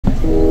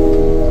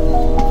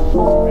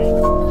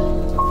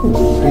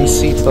These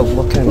seats are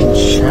looking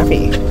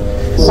shabby.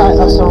 Site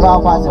are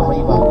surrounded by the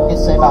river.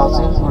 It's a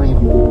mountain river.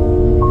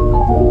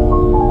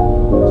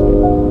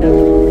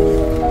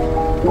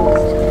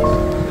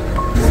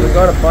 So we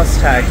got a bus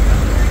tag.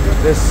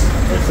 This,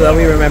 so that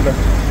we remember.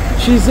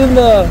 She's in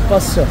the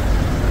bus too.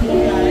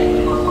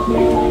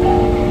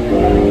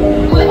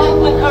 We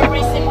open a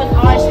recipient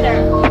oyster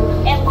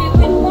and we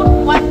will put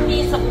one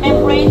piece of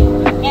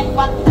membrane and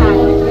one tag.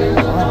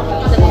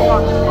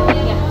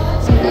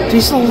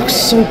 These all look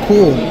so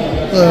cool.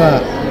 Look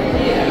at that.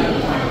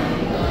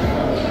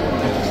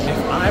 If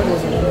I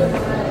was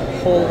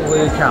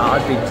holy cow,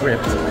 I'd be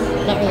gripped.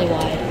 Not really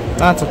wide.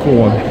 That's a cool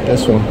one.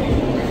 This one.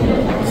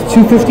 It's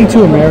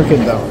 $252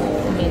 American though.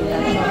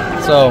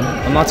 So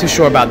I'm not too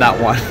sure about that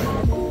one.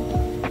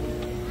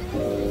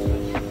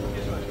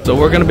 So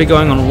we're gonna be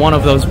going on one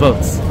of those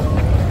boats,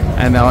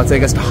 and that'll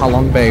take us to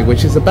Halong Bay,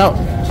 which is about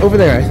over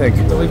there, I think.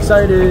 So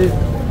excited!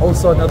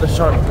 Also, another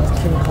shot of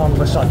King Kong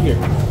was shot here.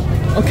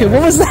 Okay,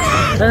 what was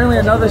that? Apparently,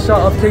 another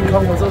shot of King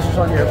Kong was also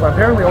shot here, but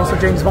apparently also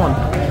James Bond.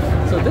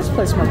 So this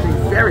place must be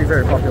very,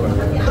 very popular.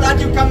 That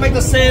you can make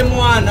the same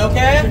one,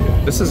 okay?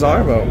 This is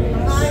our boat.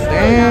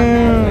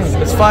 Damn,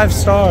 it's 5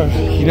 stars.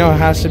 You know it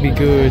has to be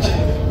good.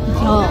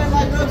 Oh,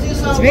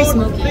 it's very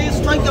smoky. Please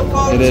take the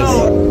photo. It is.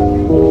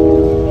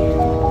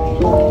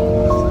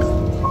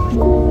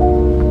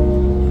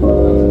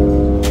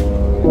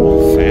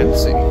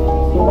 Fancy. We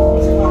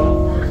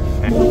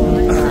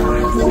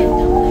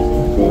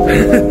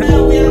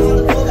are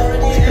on the boat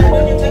already.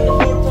 When you take the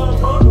photo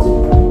on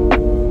board,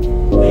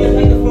 when you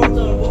take the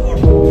photo on board.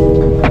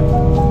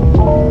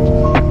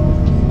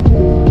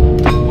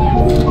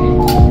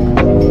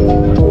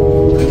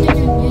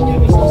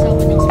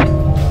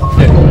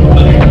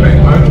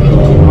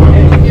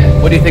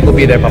 What do you think will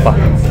be there, Papa?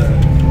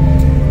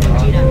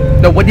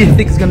 No, what do you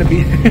think is gonna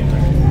be there?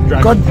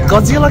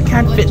 Godzilla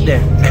can't fit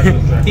there.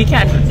 He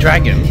can't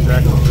drag him.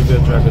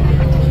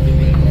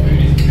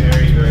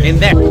 In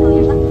there.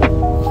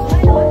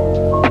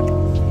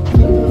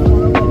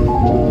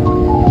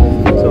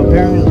 So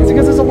apparently, it's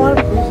because there's a lot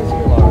of cruises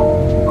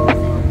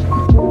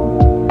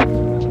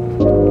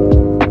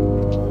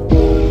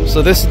here.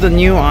 So this is the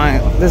new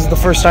island. This is the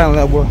first island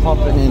that we're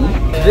hopping in.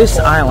 This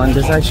island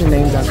is actually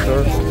named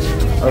after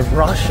a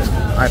Russian,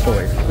 I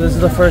believe. This is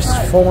the first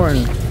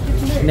foreign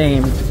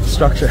named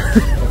structure.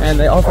 And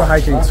they offer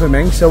hiking and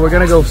swimming, so we're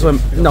gonna go swim.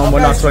 No,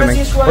 we're not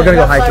swimming. We're gonna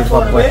go hiking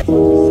probably.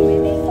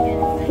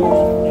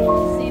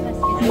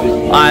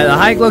 Alright, the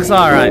hike looks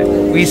alright.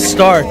 We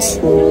start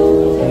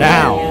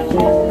now.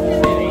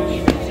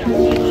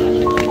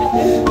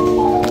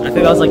 I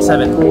think that was like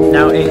 7.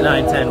 Now 8,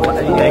 9, 10.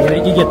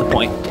 You get the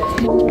point.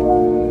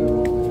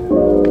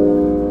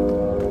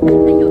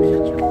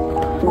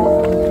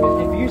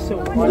 If you so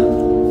want.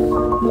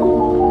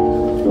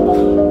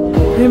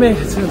 We made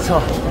it to the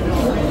top.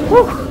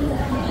 Woo!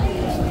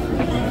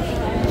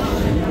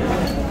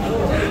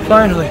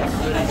 Finally.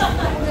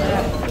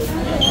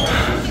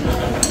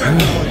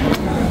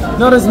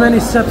 Not as many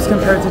steps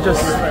compared to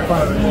just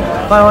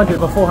 500,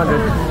 but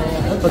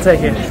 400. We'll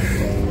take it.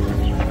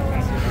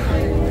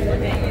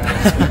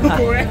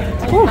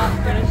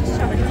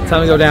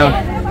 Time to go down.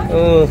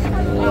 Ugh.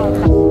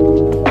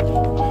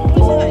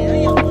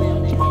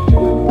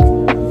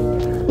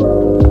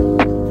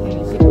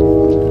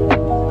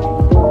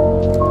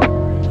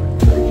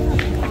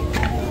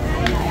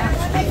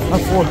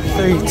 Four,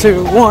 3,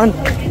 2, 1,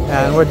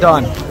 and we're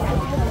done.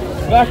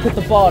 Back at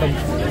the bottom.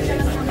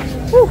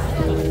 Whew.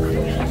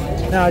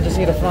 Now I just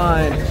need to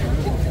find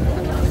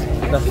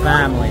the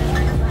family.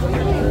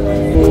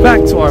 It's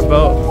back to our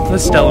boat, the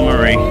Stella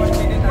Marie.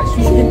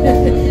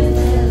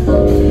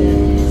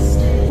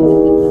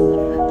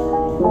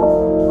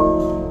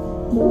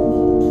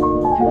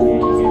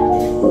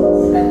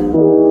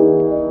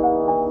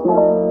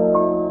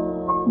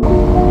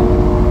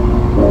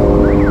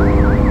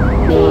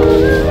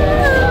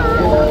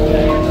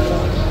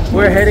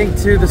 We're heading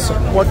to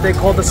what they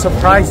call the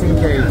surprising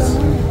caves.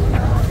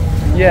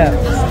 Yeah,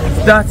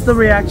 that's the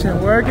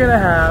reaction we're gonna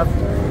have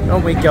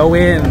when we go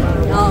in.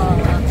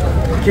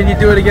 Can you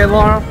do it again,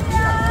 Laura?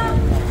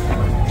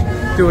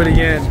 Do it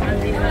again.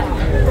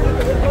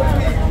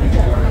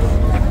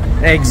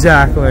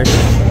 Exactly.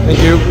 Thank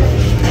you.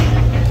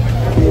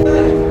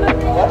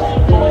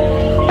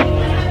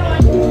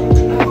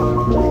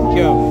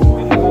 Go.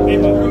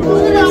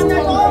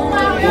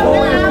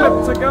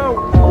 To go.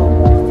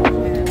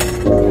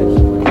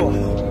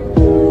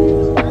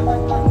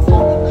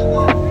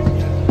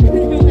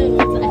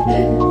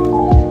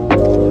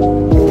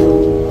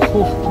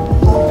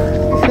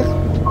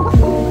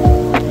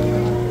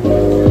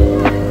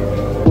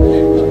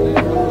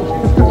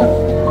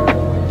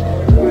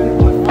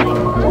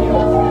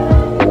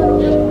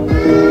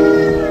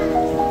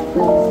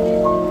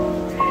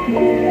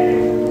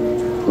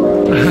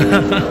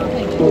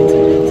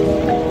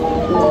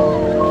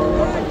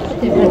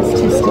 That's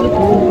too steep.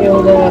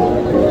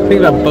 I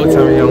think that boat's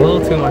having a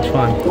little too much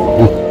fun.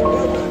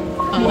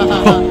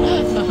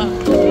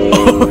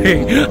 Oh,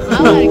 wait.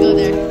 I want to go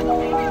there.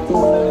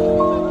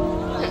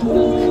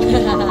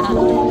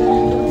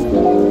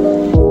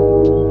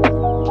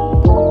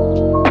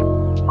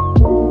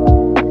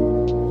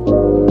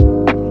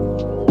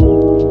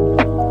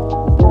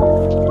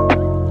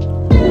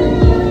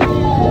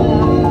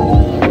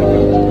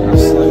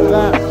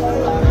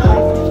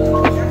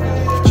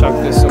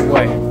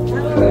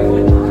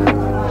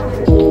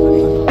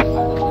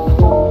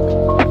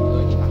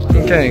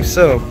 Okay,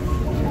 so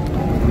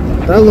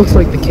that looks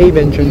like the cave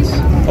entrance.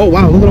 Oh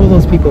wow, look at all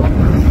those people.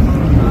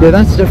 Yeah,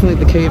 that's definitely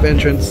the cave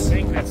entrance.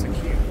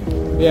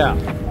 Yeah,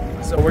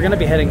 so we're gonna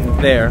be heading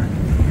there.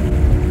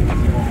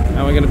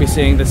 And we're gonna be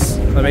seeing this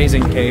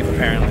amazing cave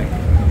apparently.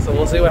 So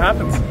we'll see what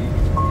happens.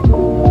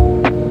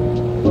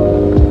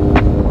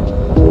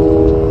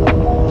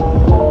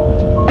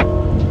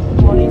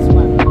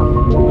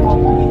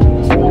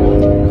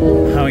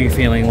 How are you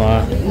feeling,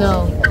 Laura?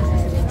 No.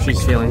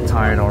 She's feeling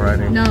tired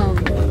already. No.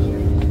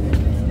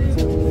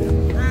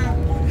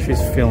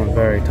 She's feeling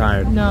very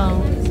tired.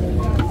 No.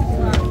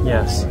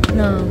 Yes.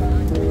 No.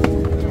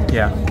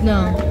 Yeah.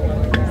 No.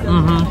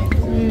 Mm-hmm.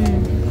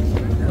 Mm.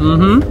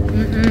 Mm-hmm.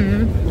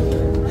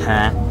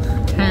 Huh?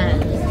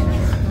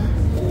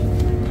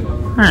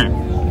 Huh.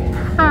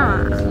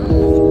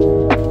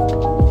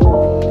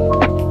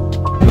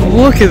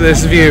 Look at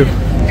this view.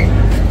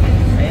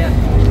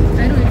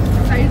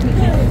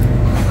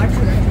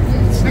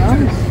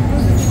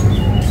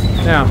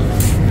 Now,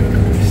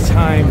 it's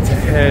time to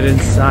head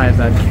inside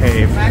that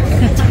cave.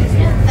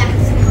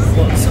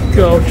 Let's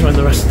go join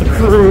the rest of the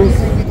crew.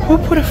 Who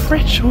put a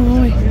fridge all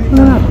the way? Look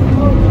at that.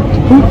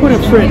 Who put a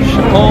fridge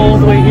all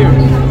the way here?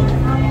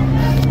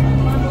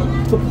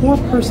 The poor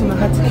person that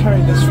had to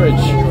carry this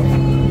fridge.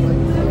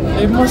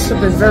 It must have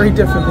been very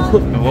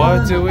difficult.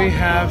 What do we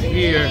have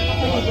here?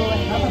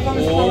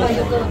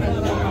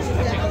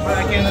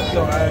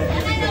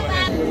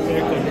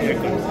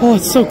 Oh,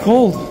 it's so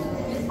cold.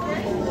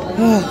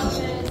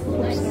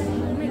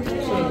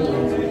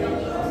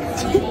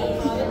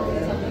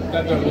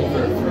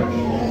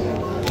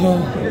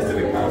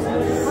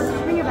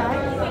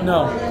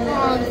 No.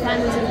 Oh, the fan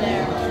was in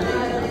there.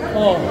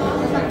 Oh.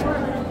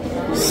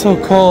 So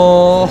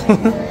cold.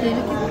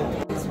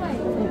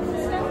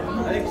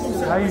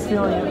 How are you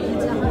feeling?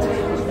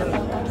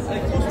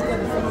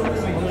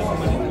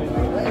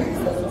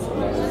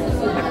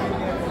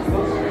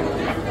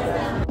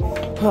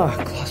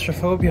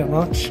 Claustrophobia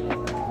much?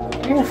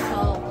 Oof.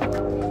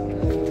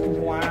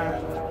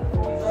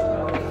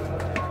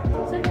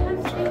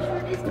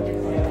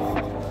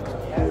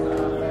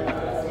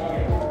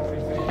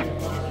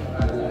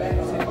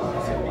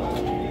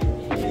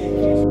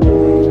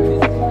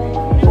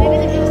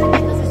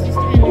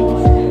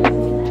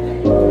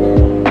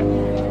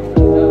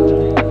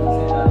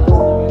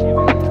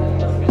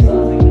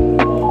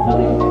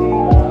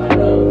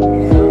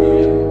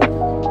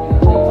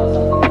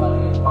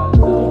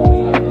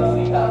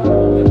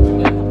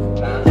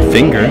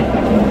 Finger?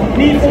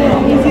 In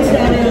this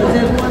area,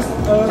 there was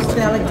a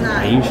stalactite.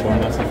 Are you sure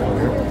that's a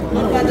finger?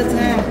 Look at the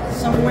tank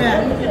somewhere.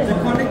 The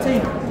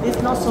connecting is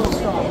not so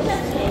strong.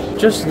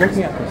 Just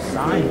looking at the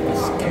sign of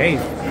this cave.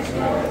 I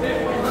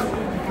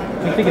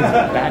think it's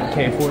Bat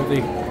Cave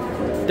worthy.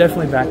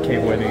 Definitely Bat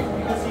Cave worthy.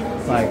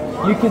 Like,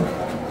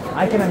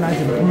 I can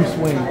imagine Bruce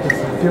Wayne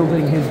just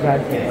building his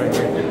Bat Cave right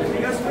here.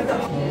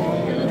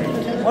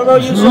 What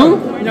about you, sir?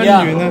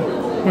 Yeah.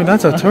 Wait,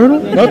 that's a turtle?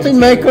 Not in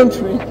my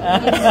country.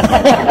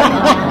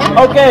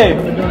 Okay,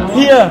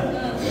 here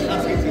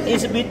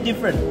is a bit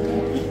different.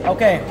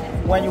 Okay,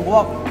 when you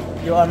walk,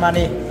 you earn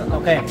money.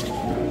 Okay,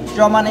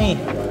 your money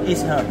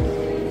is her.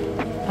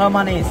 Her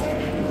money is.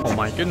 Oh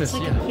my goodness,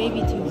 yeah.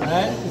 Baby too.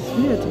 Right?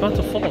 Yeah, it's about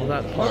to fall,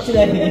 that part.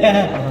 Today,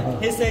 yeah.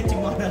 He said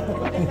tomorrow.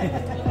 Okay.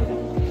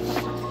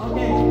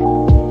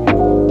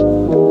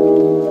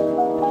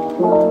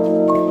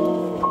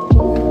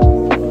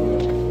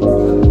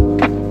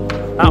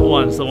 That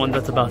one's the one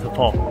that's about to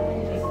fall.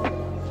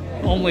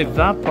 Only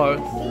that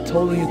part's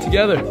holding it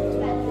together.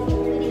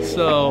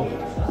 So,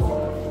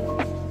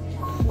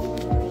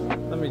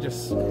 let me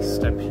just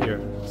step here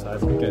so I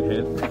don't get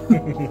hit.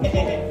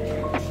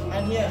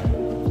 And here.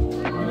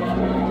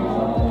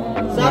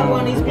 That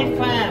one is big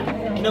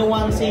fan. No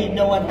one see,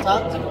 no one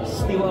touch,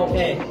 still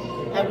okay.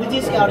 And with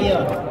this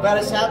area,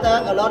 very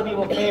sheltered, a lot of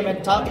people came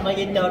and touch, make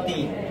it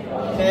dirty.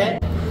 Okay?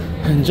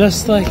 And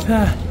just like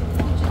that,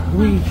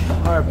 we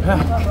are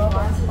back.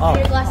 Are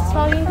your glasses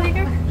fogging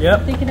bigger?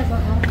 Yep. Thinking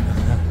about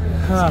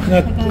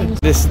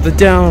This is the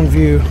down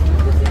view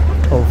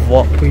of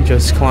what we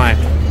just climbed.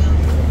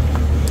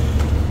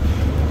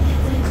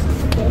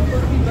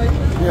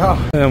 Yeah.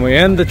 And then we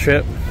end the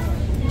trip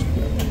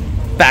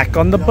back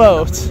on the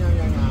boat.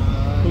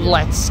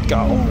 Let's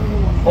go.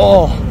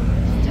 Oh,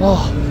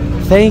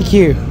 thank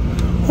you.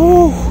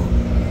 Oh,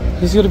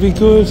 it's gonna be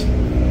good.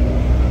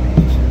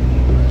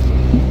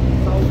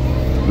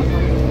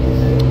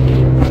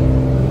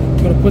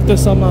 Gonna put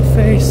this on my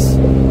face.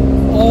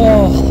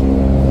 Oh.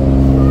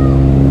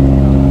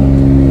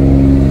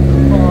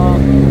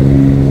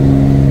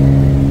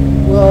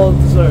 Well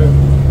deserved.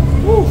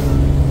 Woo.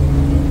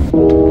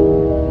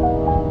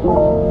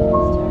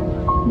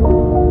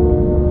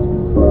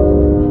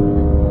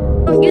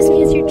 Oh, excuse me,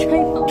 it's your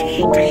tripod.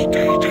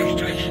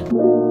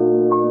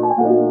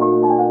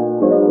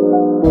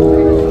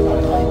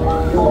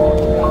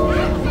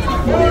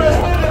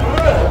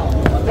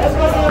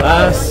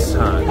 Last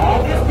time.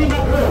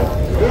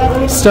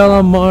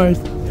 Stella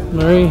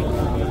Marie,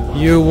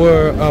 you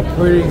were a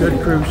pretty good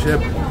cruise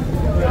ship.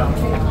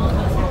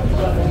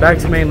 back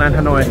to mainland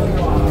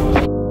Hanoi.